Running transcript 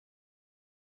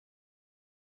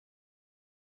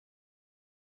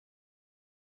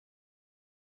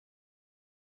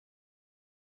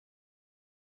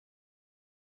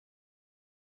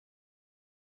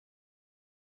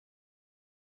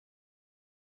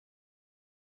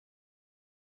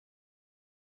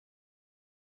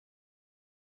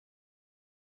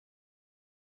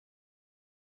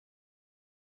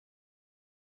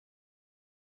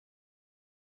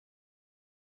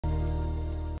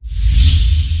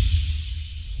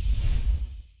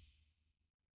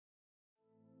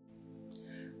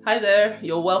Hi there,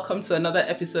 you're welcome to another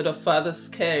episode of Father's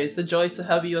Care. It's a joy to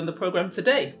have you on the program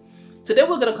today. Today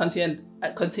we're going to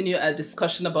continue a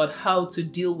discussion about how to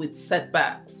deal with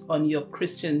setbacks on your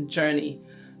Christian journey.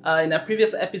 In our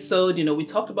previous episode, we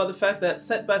talked about the fact that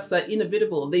setbacks are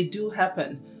inevitable. They do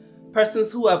happen.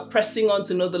 Persons who are pressing on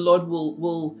to know the Lord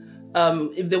will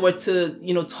if they were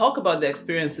to, talk about their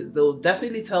experiences, they'll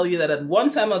definitely tell you that at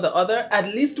one time or the other, at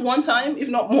least one time,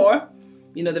 if not more,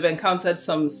 they've encountered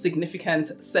some significant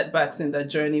setbacks in their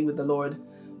journey with the Lord.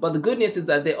 But the good news is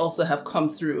that they also have come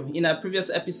through. In our previous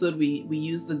episode, we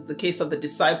used the case of the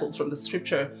disciples from the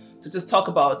scripture to just talk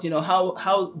about,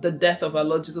 how the death of our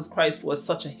Lord Jesus Christ was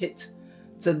such a hit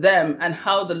to them and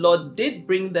how the Lord did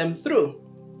bring them through.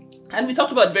 And we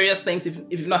talked about various things. If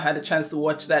you've not had a chance to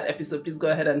watch that episode, please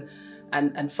go ahead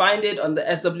and find it on the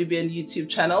SWBN YouTube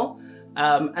channel.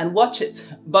 And watch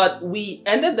it. But we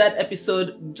ended that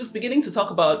episode just beginning to talk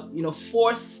about,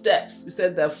 4 steps. We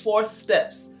said there are 4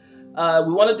 steps.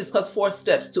 We want to discuss 4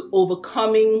 steps to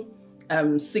overcoming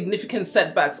significant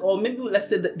setbacks, or maybe let's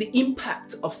say the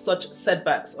impact of such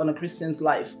setbacks on a Christian's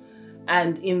life.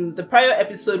 And in the prior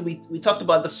episode, we talked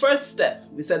about the first step.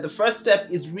 We said the first step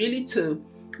is really to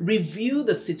review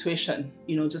the situation,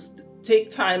 just take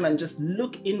time and just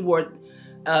look inward.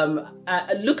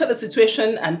 Look at the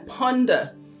situation and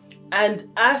ponder and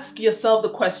ask yourself the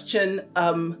question,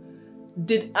 how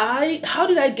did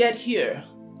I get here?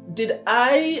 Did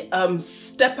I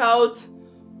step out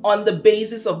on the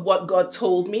basis of what God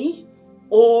told me?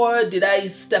 Or did I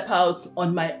step out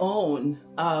on my own?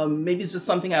 Maybe it's just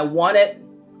something I wanted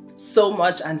so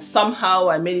much and somehow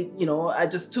I made it, I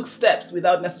just took steps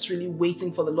without necessarily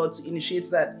waiting for the Lord to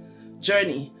initiate that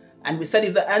journey. And we said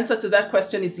if the answer to that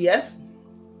question is yes,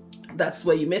 that's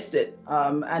where you missed it.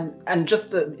 And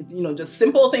just just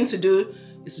simple thing to do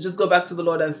is to just go back to the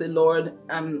Lord and say, Lord,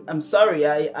 I'm sorry,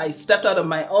 I stepped out on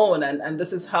my own and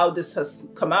this is how this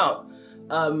has come out.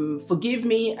 Forgive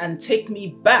me and take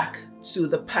me back to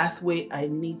the pathway I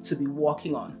need to be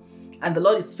walking on. And the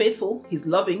Lord is faithful, He's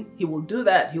loving, He will do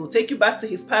that. He will take you back to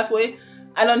His pathway,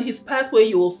 and on His pathway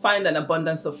you will find an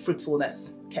abundance of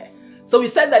fruitfulness. Okay, so we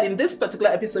said that in this particular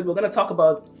episode we're going to talk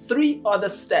about 3 other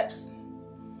steps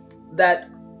that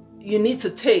you need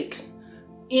to take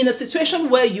in a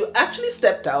situation where you actually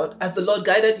stepped out as the Lord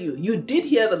guided you. You did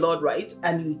hear the Lord right,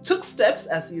 and you took steps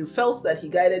as you felt that He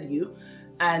guided you,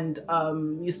 and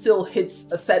you still hit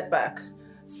a setback.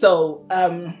 So,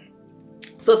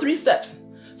 3 steps.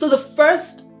 So the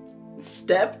first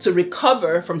step to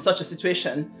recover from such a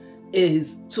situation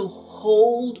is to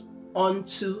hold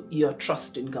onto your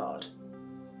trust in God.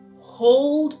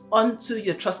 Hold onto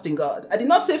your trust in God. I did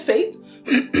not say faith,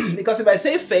 because if I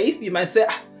say faith, you might say,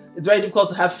 it's very difficult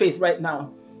to have faith right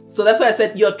now. So that's why I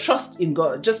said your trust in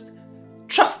God. Just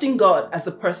trusting God as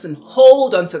a person.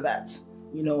 Hold onto that.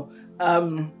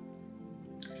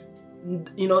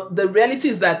 The reality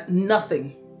is that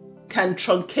nothing can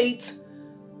truncate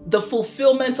the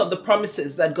fulfillment of the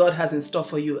promises that God has in store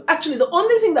for you. Actually, the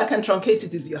only thing that can truncate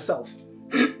it is yourself.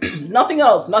 Nothing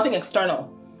else, nothing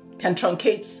external can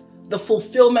truncate the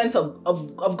fulfillment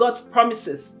of God's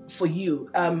promises for you,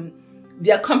 the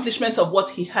accomplishment of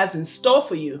what He has in store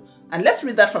for you. And let's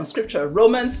read that from scripture.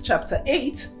 Romans chapter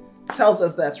 8 tells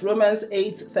us that. Romans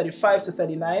 8:35 to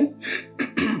 39.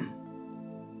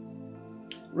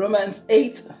 Romans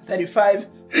 8:35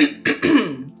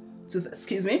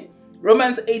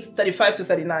 Romans 8:35 to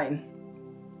 39.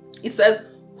 It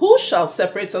says, "Who shall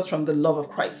separate us from the love of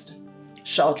Christ?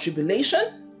 Shall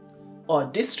tribulation, or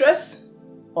distress,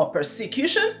 or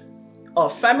persecution, or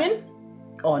famine,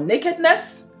 or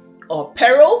nakedness, or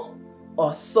peril,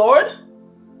 or sword?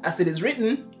 As it is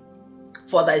written,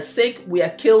 for thy sake we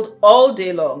are killed all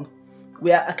day long.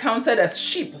 We are accounted as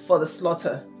sheep for the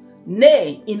slaughter.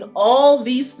 Nay, in all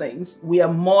these things we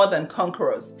are more than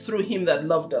conquerors through Him that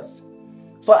loved us.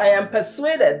 For I am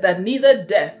persuaded that neither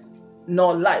death,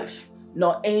 nor life,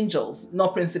 nor angels,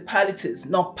 nor principalities,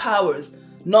 nor powers,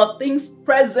 nor things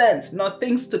present, nor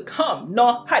things to come,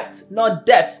 nor height, nor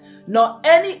depth, nor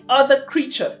any other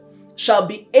creature shall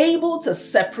be able to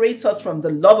separate us from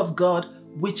the love of God,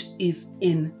 which is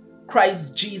in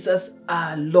Christ Jesus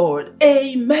our Lord."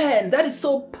 Amen. That is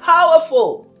so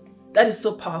powerful. That is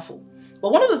so powerful.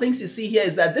 But one of the things you see here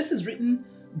is that this is written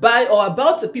by or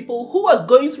about the people who are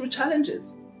going through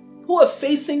challenges, who are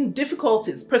facing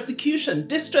difficulties, persecution,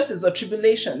 distresses, or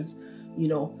tribulations,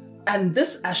 And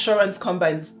this assurance comes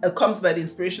by the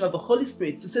inspiration of the Holy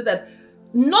Spirit to say that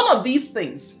none of these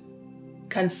things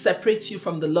can separate you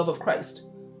from the love of Christ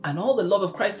and all the love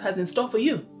of Christ has in store for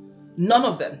you. None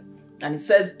of them. And it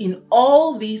says, in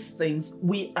all these things,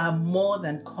 we are more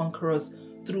than conquerors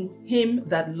through him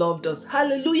that loved us.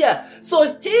 Hallelujah.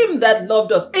 So him that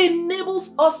loved us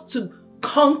enables us to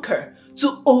conquer,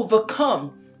 to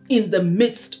overcome in the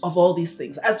midst of all these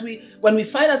things. When we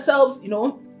find ourselves,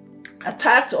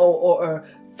 attacked or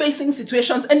facing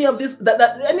situations, any of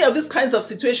these kinds of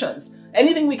situations,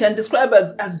 anything we can describe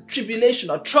as tribulation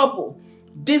or trouble,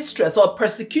 distress or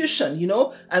persecution,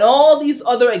 and all these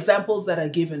other examples that are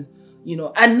given,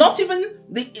 and not even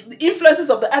the influences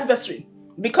of the adversary,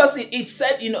 because it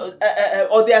said,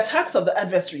 or the attacks of the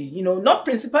adversary, not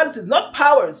principalities, not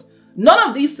powers, none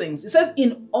of these things. It says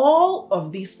in all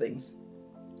of these things,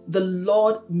 the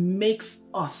Lord makes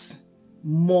us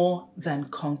more than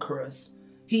conquerors.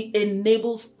 He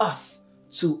enables us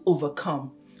to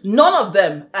overcome. None of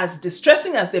them, as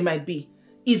distressing as they might be,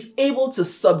 is able to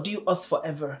subdue us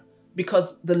forever,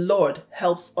 because the Lord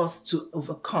helps us to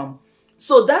overcome.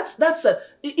 So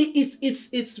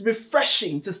it's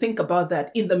refreshing to think about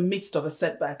that in the midst of a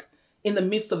setback, in the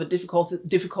midst of a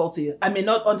difficulty. I may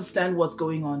not understand what's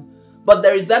going on, but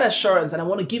there is that assurance, and I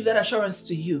want to give that assurance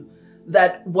to you,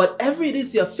 that whatever it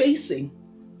is you're facing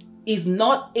is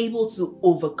not able to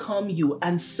overcome you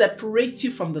and separate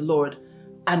you from the Lord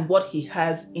and what he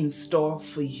has in store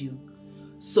for you.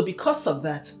 So because of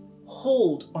that,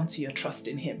 hold onto your trust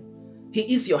in him.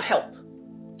 He is your help.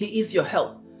 He is your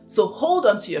help. So hold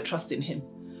onto your trust in him.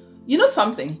 You know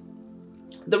something?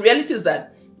 The reality is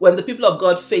that when the people of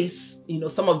God face,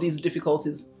 some of these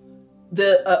difficulties,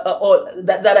 that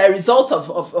are a result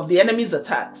of the enemy's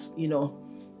attacks,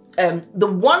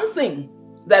 the one thing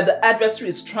that the adversary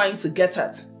is trying to get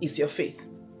at is your faith.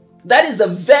 That is the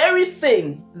very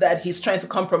thing that he's trying to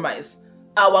compromise.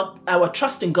 Our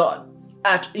trust in God.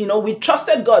 We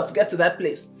trusted God to get to that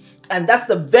place. And that's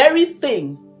the very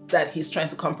thing that he's trying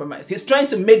to compromise. He's trying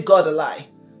to make God a lie,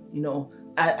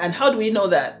 And how do we know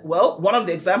that? Well, one of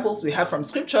the examples we have from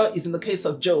scripture is in the case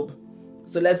of Job.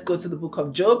 So let's go to the book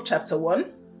of Job, chapter 1.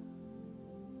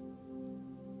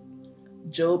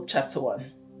 Job, chapter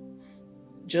 1.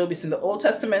 Job is in the Old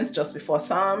Testament, just before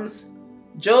Psalms.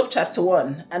 Job, chapter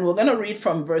 1. And we're going to read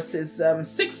from verses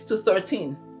 6 to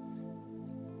 13.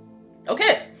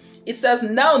 Okay. It says,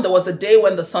 "Now there was a day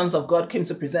when the sons of God came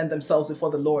to present themselves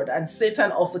before the Lord, and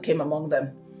Satan also came among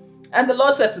them. And the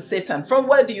Lord said to Satan, 'From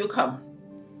where do you come?'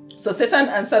 So Satan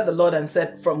answered the Lord and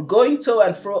said, 'From going to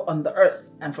and fro on the earth,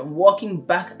 and from walking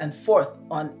back and forth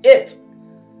on it.'"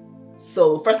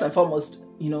 So first and foremost,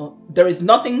 there is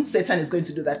nothing Satan is going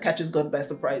to do that catches God by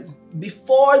surprise.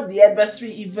 Before the adversary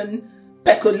even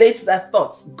percolates that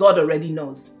thought, God already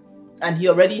knows. And he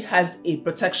already has a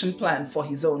protection plan for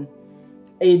his own.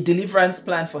 A deliverance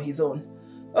plan for his own.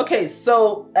 Okay,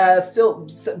 so still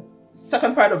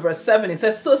second part of verse 7, it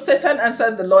says, "So Satan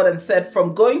answered the Lord and said,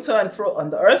 'From going to and fro on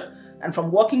the earth, and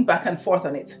from walking back and forth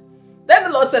on it.' Then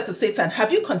the Lord said to Satan,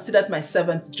 'Have you considered my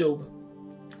servant Job,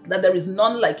 that there is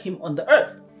none like him on the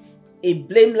earth, a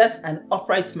blameless and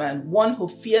upright man, one who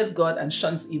fears God and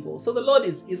shuns evil?'" So the Lord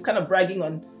is kind of bragging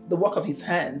on the work of his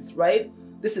hands, right?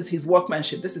 This is his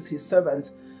workmanship. This is his servant.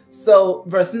 So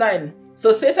verse 9,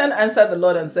 "So Satan answered the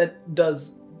Lord and said,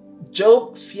 'Does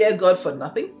Job fear God for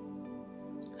nothing?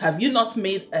 Have you not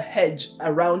made a hedge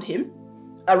around him,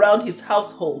 around his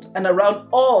household, and around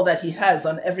all that he has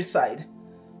on every side?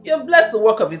 You have blessed the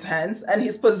work of his hands, and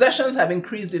his possessions have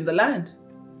increased in the land.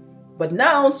 But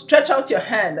now stretch out your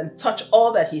hand and touch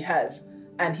all that he has,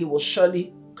 and he will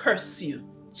surely curse you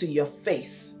to your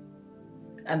face.'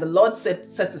 And the Lord said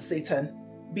to Satan,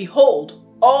 'Behold,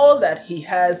 all that he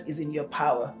has is in your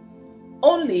power.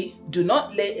 Only do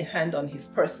not lay a hand on his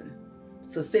person.'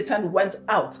 So Satan went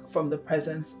out from the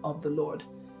presence of the Lord."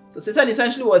 So Satan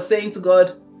essentially was saying to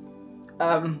God,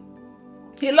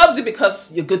 he loves you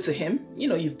because you're good to him.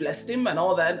 You've blessed him and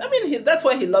all that. I mean, that's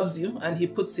why he loves you and he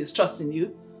puts his trust in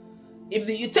you. If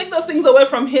you take those things away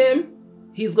from him,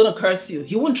 he's going to curse you.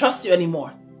 He won't trust you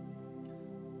anymore.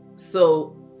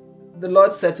 So the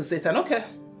Lord said to Satan, "Okay,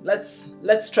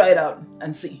 let's try it out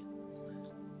and see."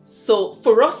 So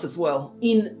for us as well,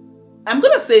 I'm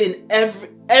going to say in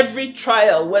every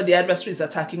trial where the adversary is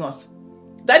attacking us,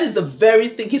 that is the very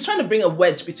thing. He's trying to bring a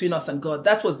wedge between us and God.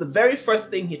 That was the very first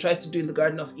thing he tried to do in the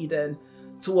Garden of Eden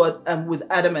with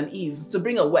Adam and Eve, to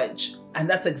bring a wedge. And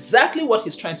that's exactly what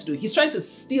he's trying to do. He's trying to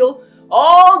steal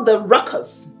all the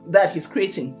ruckus that he's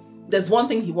creating. There's one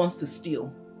thing he wants to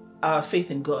steal: our faith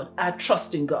in God, our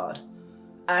trust in God,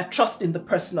 our trust in the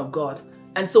person of God.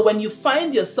 And so when you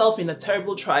find yourself in a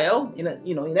terrible trial, in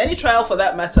any trial for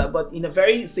that matter, but in a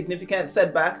very significant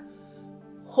setback,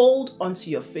 hold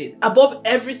onto your faith. Above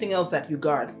everything else that you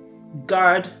guard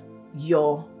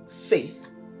your faith.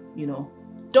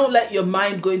 Don't let your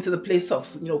mind go into the place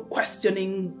of,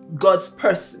 questioning God's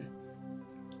person,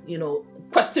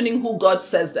 questioning who God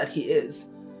says that he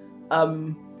is. Take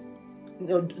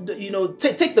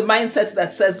the mindset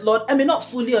that says, Lord, I may not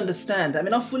fully understand. I may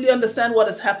not fully understand what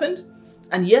has happened.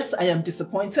 And yes, I am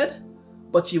disappointed,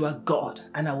 but you are God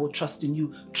and I will trust in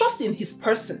you. Trust in his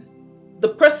person, the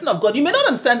person of God. You may not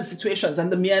understand the situations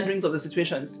and the meanderings of the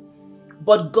situations,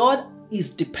 but God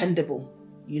is dependable,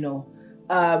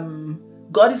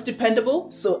 God is dependable.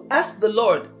 So ask the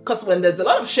Lord, because when there's a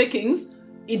lot of shakings,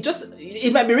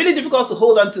 it might be really difficult to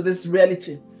hold on to this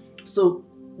reality. So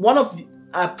one of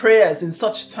our prayers in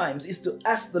such times is to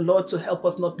ask the Lord to help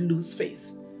us not lose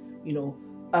faith.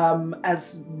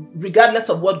 As regardless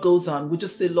of what goes on, we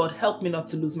just say, Lord, help me not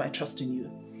to lose my trust in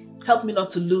you. Help me not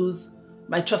to lose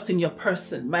my trust in your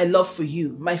person, my love for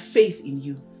you, my faith in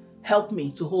you. Help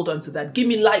me to hold on to that. Give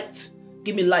me light.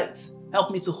 Give me light.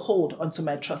 Help me to hold onto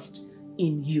my trust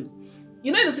in you.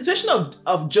 In the situation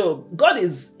of Job, God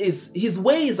his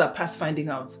ways are past finding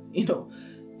out.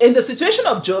 In the situation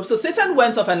of Job, so Satan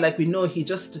went off and, like we know, he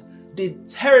just did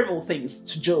terrible things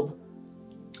to Job.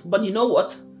 But you know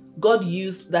what? God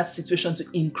used that situation to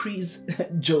increase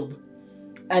Job.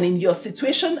 And in your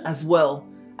situation as well,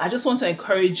 I just want to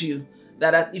encourage you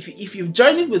that if you've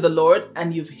journeyed with the Lord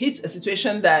and you've hit a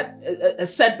situation a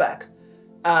setback,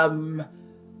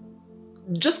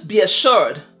 just be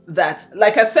assured that,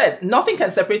 like I said, nothing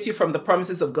can separate you from the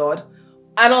promises of God.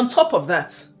 And on top of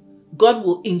that, God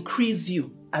will increase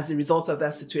you as a result of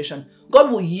that situation.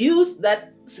 God will use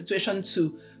that situation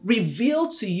to reveal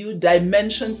to you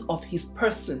dimensions of his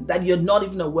person that you're not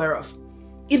even aware of.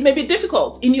 It may be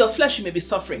difficult. In your flesh, you may be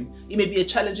suffering. It may be a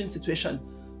challenging situation,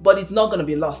 but it's not going to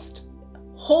be lost.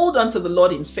 Hold on to the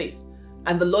Lord in faith,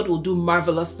 and the Lord will do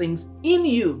marvelous things in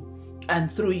you and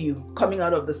through you coming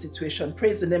out of the situation.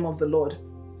 Praise the name of the Lord.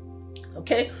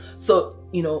 Okay, so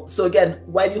again,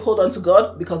 why do you hold on to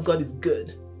God? Because God is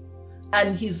good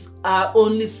and he's our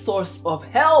only source of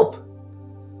help.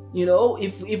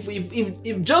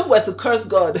 If Job were to curse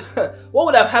God, what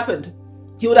would have happened?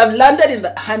 He would have landed in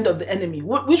the hand of the enemy, who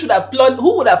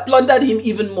would have plundered him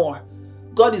even more.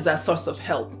 God is our source of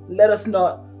help. Let us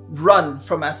not run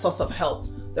from our source of help.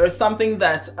 There is something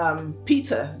that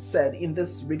Peter said in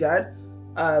this regard.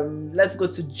 Let's go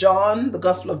to John, the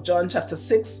Gospel of John, chapter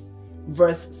 6,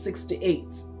 verse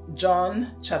 68.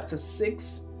 John, chapter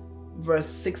 6, verse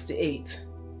 68.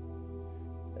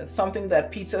 There's something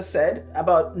that Peter said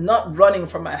about not running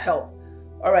from our help.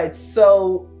 All right,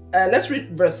 so let's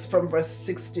read from verse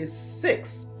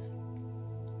 66.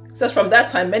 It says, from that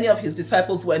time, many of his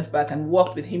disciples went back and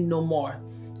walked with him no more.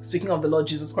 Speaking of the Lord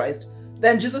Jesus Christ.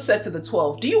 Then Jesus said to the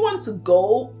 12, do you want to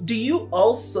go? Do you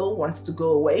also want to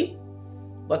go away?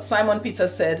 But Simon Peter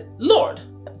said, Lord,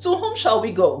 to whom shall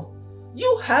we go?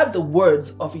 You have the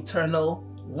words of eternal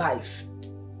life.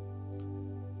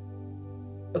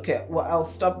 Okay, well, I'll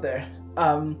stop there.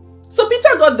 So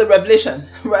Peter got the revelation,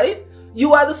 right?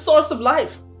 You are the source of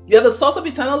life. You are the source of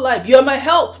eternal life. You are my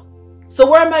help. So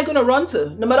where am I going to run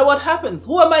to? No matter what happens,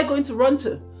 who am I going to run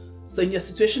to? So in your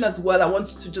situation as well, I want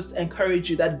to just encourage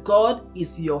you that God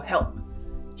is your help.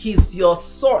 He's your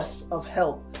source of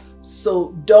help.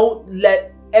 So don't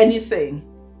let anything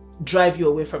drive you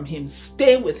away from him.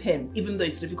 Stay with him, even though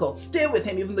it's difficult. Stay with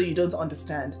him, even though you don't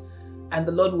understand. And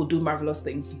the Lord will do marvelous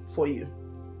things for you.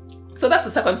 So that's the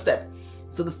second step.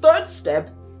 So the third step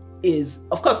is,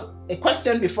 of course, a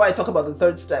question before I talk about the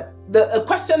third step. A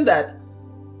question that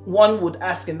one would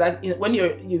ask in that when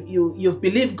you've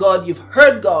believed God, you've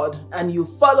heard God, and you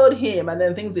followed him, and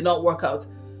then things did not work out,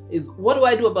 is what do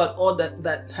I do about all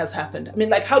that has happened? I mean,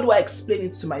 like, how do I explain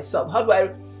it to myself?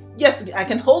 Yes, I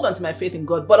can hold on to my faith in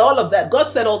God, but all of that, God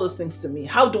said all those things to me.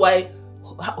 How do I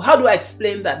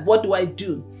explain that? What do I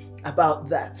do about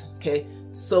that? Okay.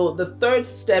 So the third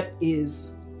step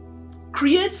is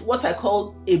create what I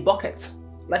call a bucket,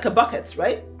 like a bucket,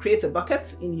 right? Create a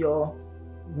bucket in your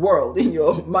world, in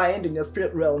your mind, in your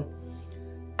spirit realm,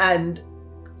 and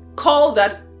call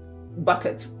that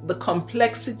bucket the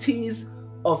complexities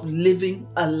of living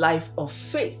a life of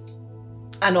faith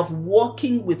and of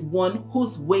walking with one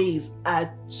whose ways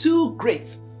are too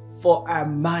great for our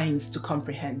minds to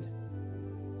comprehend,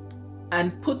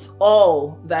 and put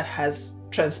all that has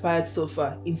transpired so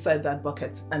far inside that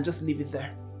bucket and just leave it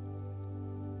there.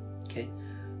 Okay,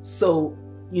 so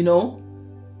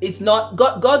it's not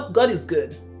God is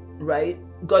good, right?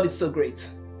 God is so great.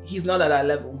 He's not at our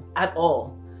level at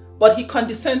all, but he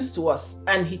condescends to us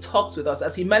and he talks with us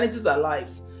as he manages our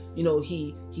lives.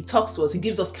 He talks to us, he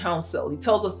gives us counsel, he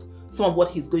tells us some of what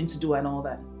he's going to do and all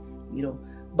that,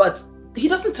 but he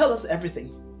doesn't tell us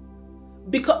everything.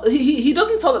 because he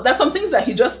doesn't tell us. There's some things that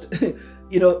he just,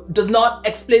 does not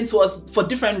explain to us for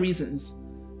different reasons.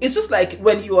 It's just like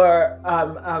when you are,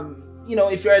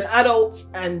 if you're an adult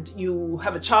and you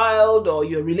have a child, or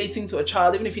you're relating to a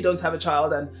child, even if you don't have a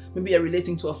child, and maybe you're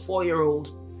relating to a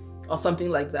 4-year-old or something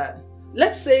like that.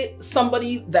 Let's say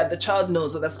somebody that the child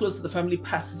knows or that's close to the family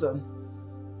passes on.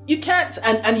 You can't,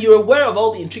 and you're aware of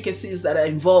all the intricacies that are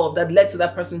involved that led to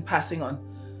that person passing on.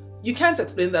 You can't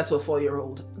explain that to a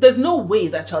 4-year-old. There's no way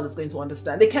that child is going to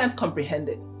understand. They can't comprehend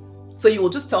it. So you will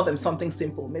just tell them something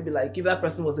simple, maybe like if that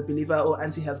person was a believer, or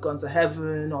auntie has gone to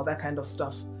heaven, or that kind of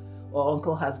stuff, or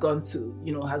uncle has gone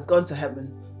to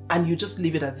heaven, and you just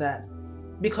leave it at that,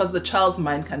 because the child's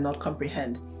mind cannot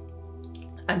comprehend.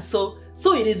 And so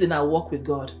it is in our walk with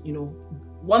God.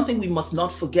 One thing we must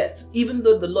not forget, even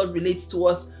though the Lord relates to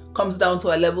us, comes down to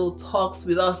our level, talks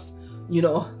with us,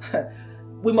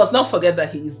 we must not forget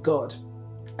that He is God.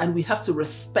 And we have to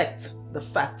respect the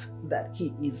fact that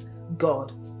He is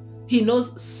God. He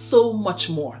knows so much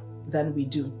more than we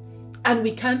do. And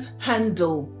we can't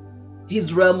handle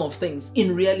His realm of things.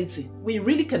 In reality, we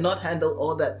really cannot handle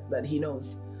all that He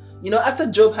knows.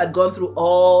 After Job had gone through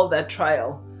all that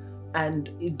trial, and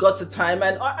it got to time,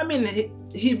 and I mean,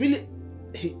 he really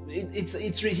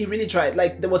tried.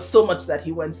 Like, there was so much that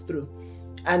he went through,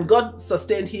 and God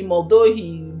sustained him, although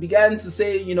he began to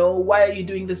say, why are you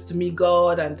doing this to me,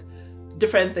 God, and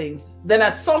different things. Then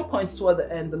at some point toward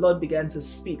the end, the Lord began to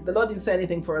speak. The Lord didn't say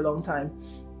anything for a long time.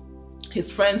 His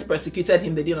friends persecuted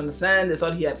him. They didn't understand. They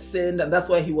thought he had sinned, and that's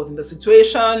why he was in the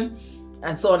situation,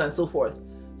 and so on and so forth.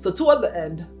 So toward the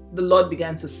end, the Lord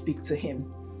began to speak to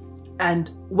him.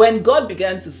 And when God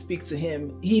began to speak to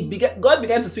him, God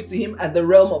began to speak to him at the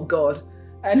realm of God.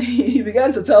 And he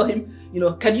began to tell him,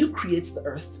 can you create the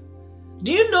earth?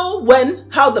 Do you know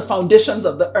how the foundations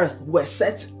of the earth were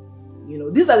set?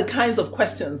 These are the kinds of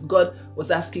questions God was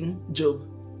asking Job.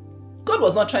 God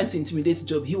was not trying to intimidate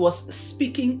Job. He was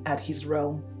speaking at his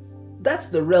realm. That's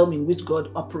the realm in which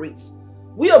God operates.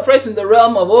 We operate in the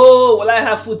realm of, will I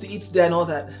have food to eat today and all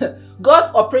that.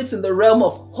 God operates in the realm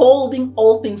of holding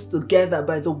all things together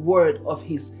by the word of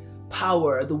His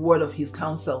power, the word of His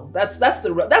counsel.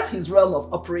 That's His realm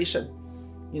of operation.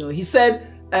 He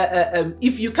said,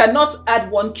 if you cannot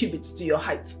add 1 cubit to your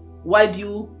height, why do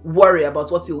you worry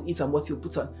about what you'll eat and what you'll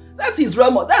put on? That's His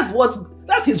realm.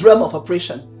 That's His realm of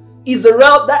operation. Is the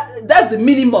realm that's the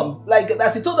minimum, like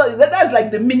as He told us, that's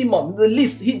like the minimum, the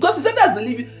least. Because He said that's the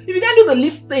least. If you can't do the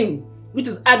least thing, which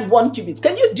is add 1 cubit,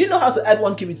 do you know how to add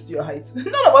 1 cubit to your height?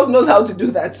 None of us knows how to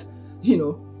do that,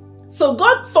 So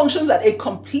God functions at a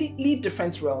completely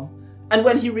different realm, and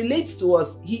when He relates to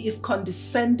us, He is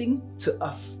condescending to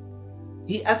us.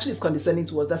 He actually is condescending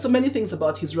to us. There's so many things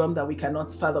about His realm that we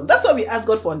cannot fathom. That's why we ask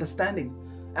God for understanding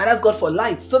and ask God for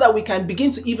light, so that we can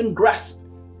begin to even grasp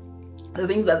the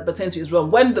things that pertain to His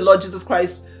realm. When the Lord Jesus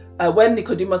Christ, when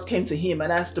Nicodemus came to Him and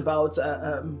asked about,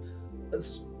 and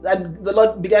the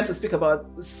Lord began to speak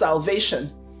about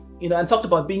salvation, and talked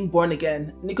about being born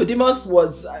again, Nicodemus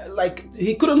was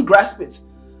he couldn't grasp it.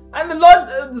 And the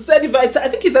Lord said, I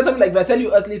think He said something like, if I tell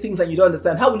you earthly things and you don't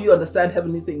understand, how will you understand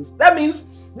heavenly things? That means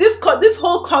this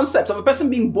whole concept of a person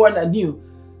being born anew,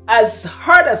 as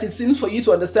hard as it seems for you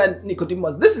to understand,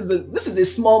 Nicodemus, this is a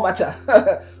small matter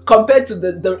compared to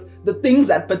the things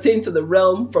that pertain to the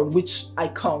realm from which I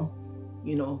come,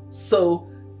 So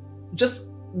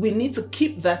we need to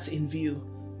keep that in view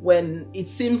when it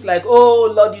seems like,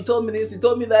 oh Lord, you told me this, you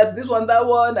told me that, this one, that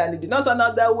one, and it did not turn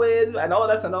out that way, and all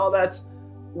that.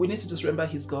 We need to just remember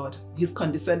He's God. He's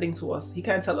condescending to us. He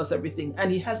can't tell us everything, and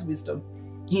He has wisdom.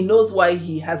 He knows why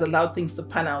He has allowed things to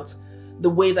pan out the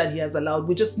way that He has allowed.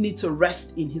 We just need to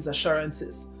rest in His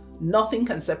assurances. Nothing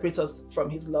can separate us from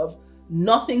His love.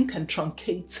 Nothing can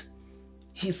truncate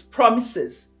His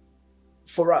promises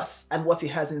for us and what He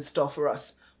has in store for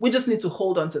us. We just need to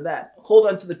hold on to that. Hold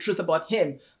on to the truth about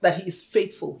Him, that He is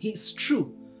faithful. He is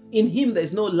true. In Him,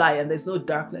 there's no lie and there's no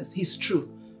darkness. He's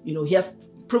true. He has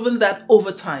proven that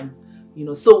over time.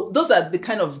 So those are the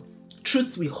kind of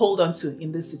truths we hold on to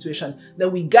in this situation.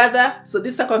 Then we gather. So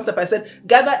this second step, I said,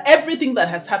 gather everything that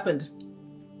has happened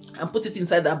and put it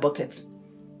inside that bucket.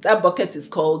 That bucket is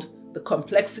called the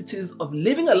complexities of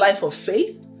living a life of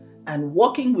faith and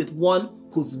walking with one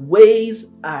whose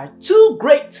ways are too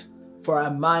great for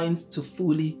our minds to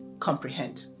fully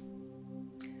comprehend.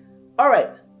 All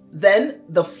right, then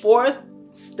the 4th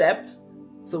step.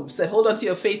 So we've said, hold on to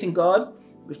your faith in God.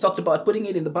 We've talked about putting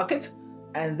it in the bucket.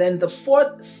 And then the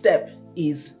 4th step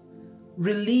is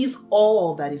release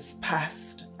all that is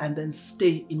past and then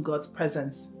stay in God's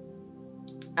presence.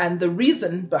 And the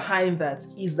reason behind that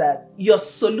is that your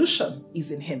solution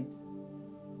is in Him.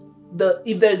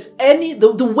 if there's any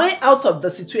the way out of the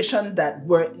situation that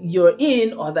you're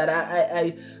in, or that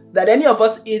that any of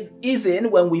us is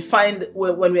in when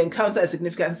we encounter a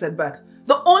significant setback,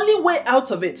 the only way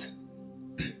out of it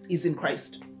is in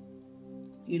Christ.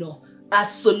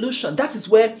 As solution. That is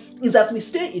where is as we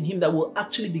stay in him that we'll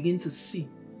actually begin to see,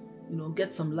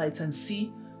 get some light and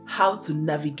see how to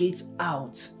navigate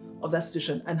out of that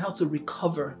situation and how to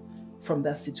recover from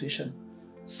that situation.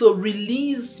 So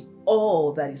release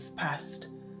all that is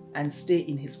past and stay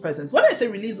in his presence. When I say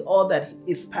release all that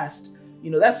is past,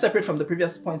 that's separate from the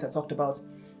previous point I talked about.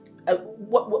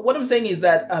 What I'm saying is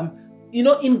that,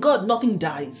 in God, nothing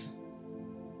dies.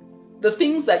 The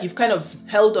things that you've kind of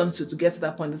held on to get to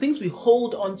that point, the things we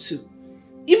hold on to,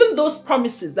 even those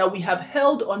promises that we have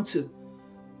held on to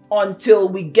until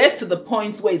we get to the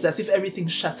point where it's as if everything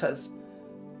shatters.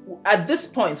 At this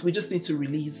point, we just need to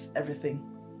release everything.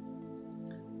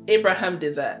 Abraham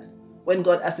did that when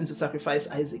God asked him to sacrifice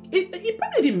Isaac. It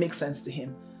probably didn't make sense to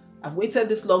him. I've waited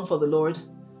this long for the Lord,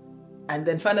 and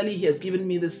then finally he has given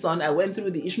me this son. I went through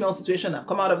the Ishmael situation. I've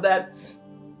come out of that.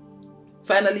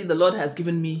 Finally, the Lord has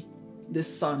given me this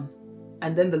son.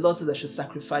 And then the Lord says I should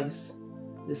sacrifice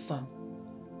this son.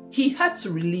 He had to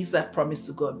release that promise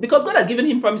to God, because God had given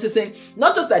him promises saying,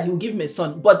 not just that he will give me a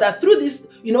son, but that through this,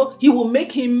 he will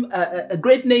make him a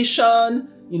great nation,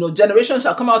 generations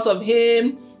shall come out of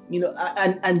him,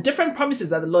 and different promises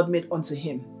that the Lord made unto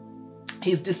him.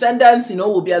 His descendants,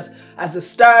 will be as the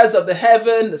stars of the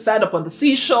heaven, the sand upon the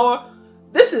seashore.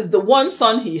 This is the one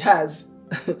son he has,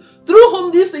 through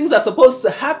whom these things are supposed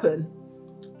to happen.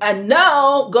 And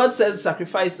now God says,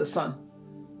 sacrifice the son.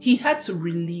 He had to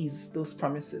release those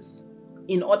promises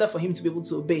in order for him to be able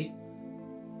to obey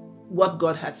what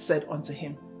God had said unto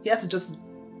him. He had to just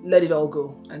let it all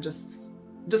go and just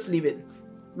leave it,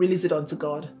 release it unto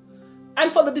God.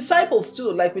 And for the disciples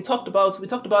too, like we talked about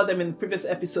them in the previous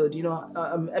episode,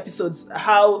 episodes,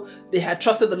 how they had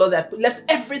trusted the Lord, they had left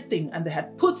everything and they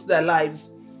had put their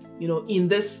lives, in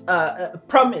this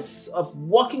promise of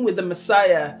walking with the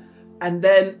Messiah. And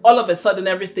then all of a sudden,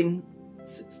 everything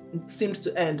seemed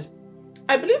to end.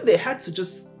 I believe they had to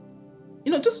just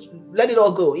let it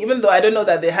all go, even though I don't know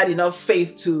that they had enough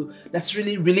faith to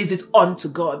necessarily release it onto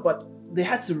God, but they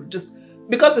had to just,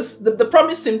 because the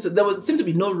promise seemed to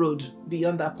be no road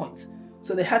beyond that point.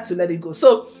 So they had to let it go.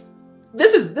 So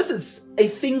this is a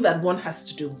thing that one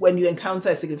has to do when you encounter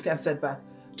a significant setback.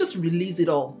 Just release it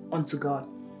all onto God,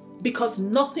 because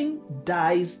nothing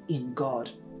dies in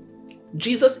God.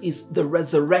 Jesus is the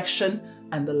resurrection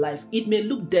and the life. It may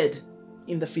look dead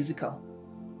in the physical.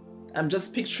 I'm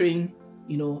just picturing,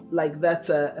 like that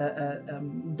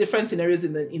different scenarios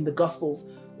in the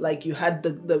Gospels. Like you had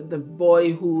the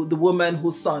boy the woman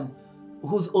whose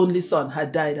only son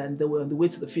had died, and they were on the way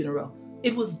to the funeral.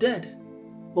 It was dead.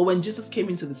 But when Jesus came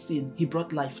into the scene, he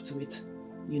brought life to it,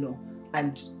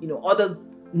 and other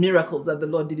miracles that the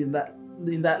Lord did in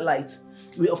that light.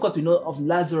 We know of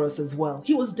Lazarus as well.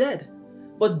 He was dead.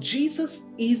 But Jesus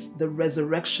is the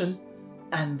resurrection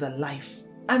and the life.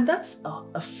 And that's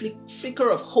a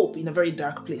flicker of hope in a very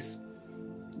dark place.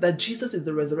 That Jesus is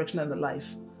the resurrection and the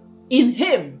life. In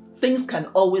him, things can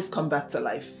always come back to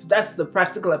life. That's the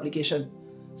practical application.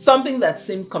 Something that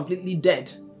seems completely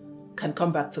dead can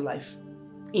come back to life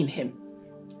in him.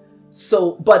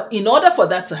 So, but in order for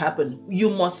that to happen, you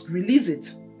must release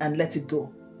it and let it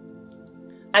go.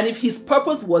 And if his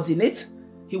purpose was in it,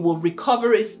 he will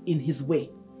recover it in his way,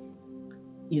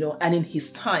 and in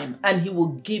his time, and he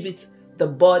will give it the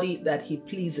body that he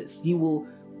pleases. He will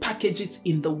package it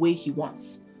in the way he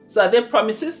wants. So are there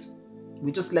promises?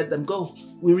 We just let them go.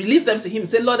 We release them to him.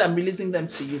 Say, Lord, I'm releasing them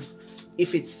to you.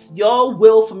 If it's your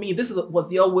will for me, if this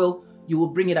was your will, you will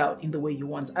bring it out in the way you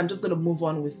want. I'm just going to move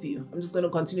on with you. I'm just going to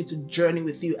continue to journey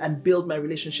with you and build my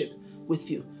relationship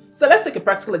with you. So let's take a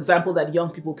practical example that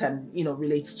young people can,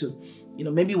 relate to.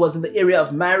 Maybe it was in the area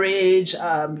of marriage.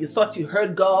 You thought you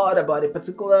heard God about a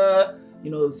particular,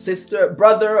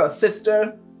 brother or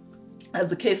sister, as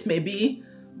the case may be.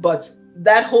 But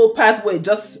that whole pathway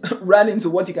just ran into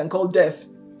what you can call death.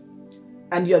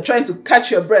 And you're trying to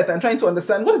catch your breath and trying to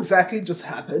understand what exactly just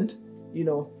happened. In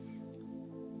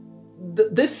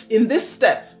this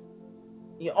step,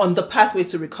 on the pathway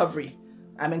to recovery,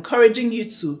 I'm encouraging you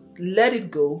to let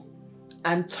it go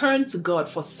and turn to God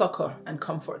for succor and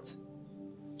comfort.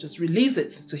 Just release it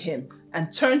to him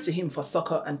and turn to him for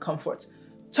succor and comfort.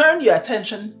 Turn your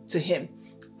attention to him.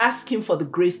 Ask him for the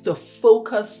grace to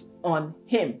focus on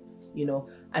him,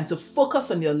 and to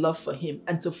focus on your love for him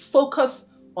and to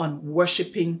focus on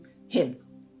worshiping him.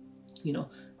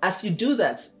 As you do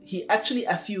that, he actually,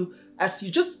 as you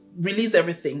just release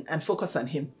everything and focus on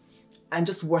him, and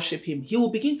just worship him, he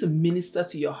will begin to minister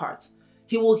to your heart.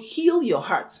 He will heal your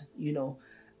heart,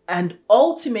 and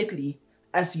ultimately,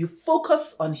 as you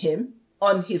focus on him,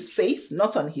 on his face,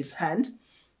 not on his hand,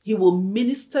 he will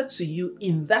minister to you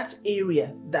in that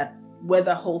area where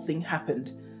the whole thing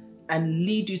happened, and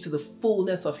lead you to the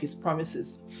fullness of his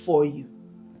promises for you.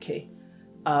 Okay.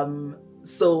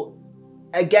 So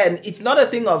again, it's not a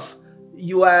thing of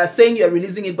you are saying you're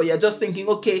releasing it, but you're just thinking,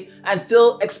 okay, and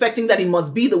still expecting that it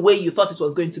must be the way you thought it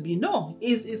was going to be. No,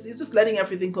 it's just letting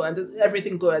everything go, and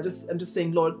everything go. I'm just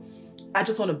saying, Lord, I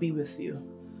just want to be with you.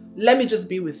 Let me just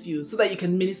be with you so that you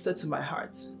can minister to my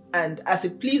heart. And as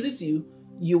it pleases you,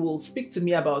 you will speak to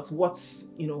me about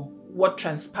what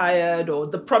transpired, or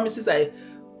the promises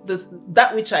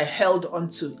that which I held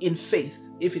onto in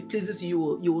faith. If it pleases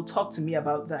you, you will talk to me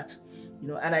about that.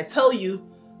 And I tell you,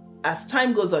 as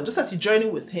time goes on, just as you journey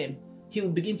with him, he will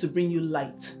begin to bring you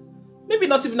light. Maybe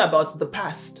not even about the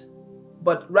past,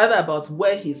 but rather about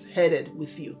where he's headed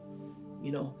with you.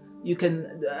 You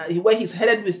can, where he's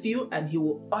headed with you, and he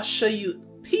will usher you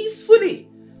peacefully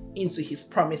into his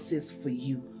promises for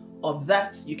you. Of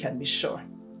that, you can be sure.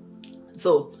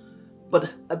 So,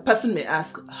 but a person may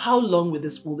ask, how long will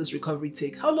this recovery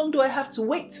take? How long do I have to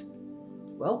wait?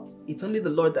 Well, it's only the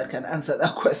Lord that can answer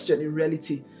that question in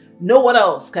reality. No one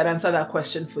else can answer that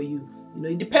question for you.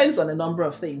 It depends on a number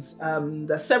of things.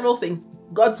 There's several things.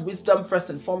 God's wisdom, first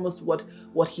and foremost,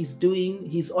 what he's doing,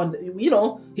 his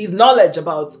knowledge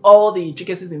about all the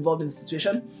intricacies involved in the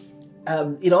situation.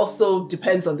 It also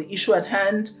depends on the issue at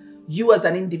hand. You as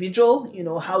an individual,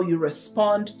 how you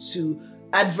respond to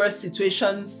adverse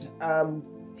situations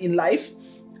in life,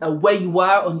 where you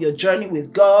are on your journey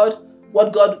with God,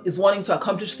 what God is wanting to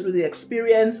accomplish through the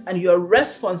experience, and your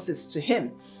responses to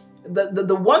him.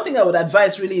 The one thing I would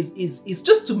advise really is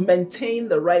just to maintain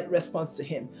the right response to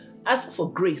him. Ask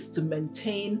for grace to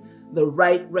maintain the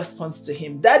right response to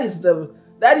him. That is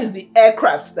the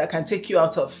aircraft that can take you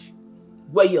out of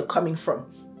where you're coming from.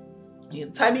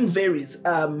 Timing varies.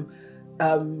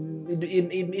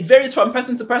 It varies from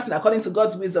person to person according to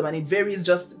God's wisdom, and it varies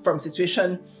just from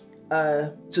situation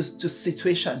to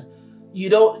situation. You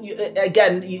don't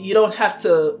have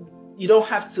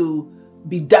to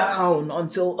be down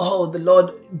until the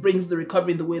Lord brings the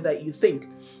recovery in the way that you think,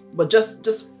 but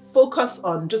just focus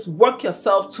on, just work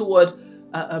yourself toward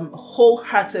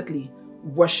wholeheartedly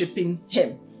worshiping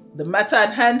him. The matter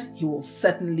at hand, he will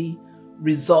certainly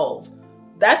resolve.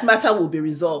 That matter will be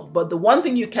resolved, but the one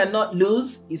thing you cannot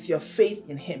lose is your faith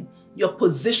in him, your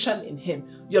position in him,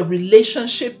 your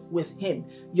relationship with him,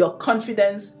 your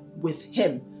confidence with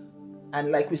him.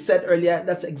 And like we said earlier,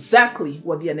 that's exactly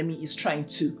what the enemy is trying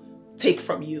to take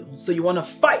from you. So you want to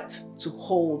fight to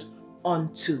hold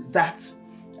on to that.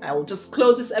 I will just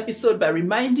close this episode by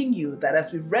reminding you that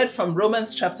as we've read from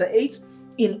Romans chapter 8,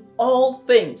 in all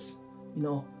things,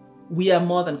 we are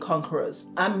more than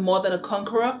conquerors. I'm more than a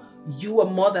conqueror. You are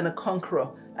more than a conqueror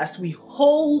as we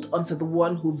hold onto the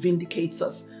one who vindicates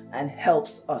us and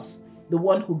helps us, the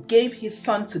one who gave his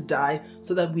son to die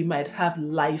so that we might have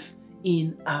life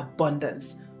in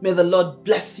abundance. May the Lord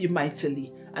bless you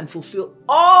mightily and fulfill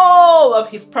all of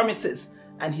his promises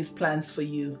and his plans for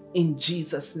you. In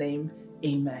Jesus' name,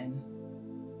 amen.